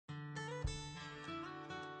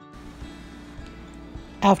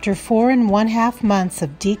After 4.5 months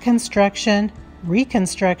of deconstruction,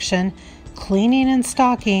 reconstruction, cleaning and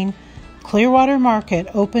stocking, Clearwater Market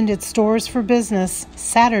opened its doors for business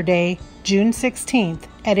Saturday, June 16th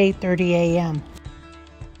at 8:30 a.m.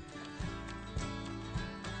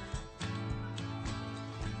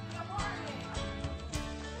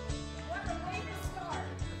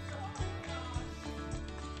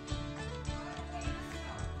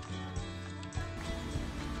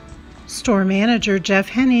 Store manager Jeff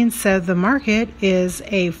Henning said the market is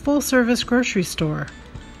a full-service grocery store,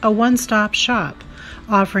 a one-stop shop,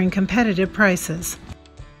 offering competitive prices.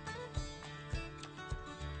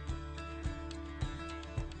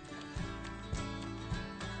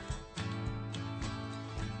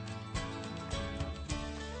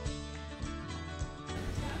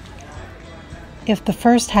 If the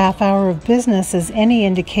first half hour of business is any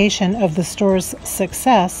indication of the store's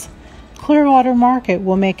success, Clearwater Market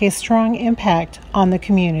will make a strong impact on the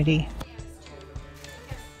community.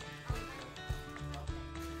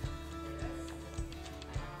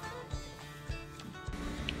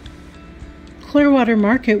 Clearwater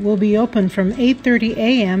Market will be open from 8:30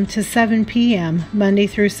 a.m. to 7 p.m. Monday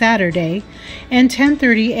through Saturday and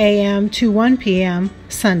 10:30 a.m. to 1 p.m.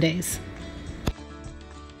 Sundays.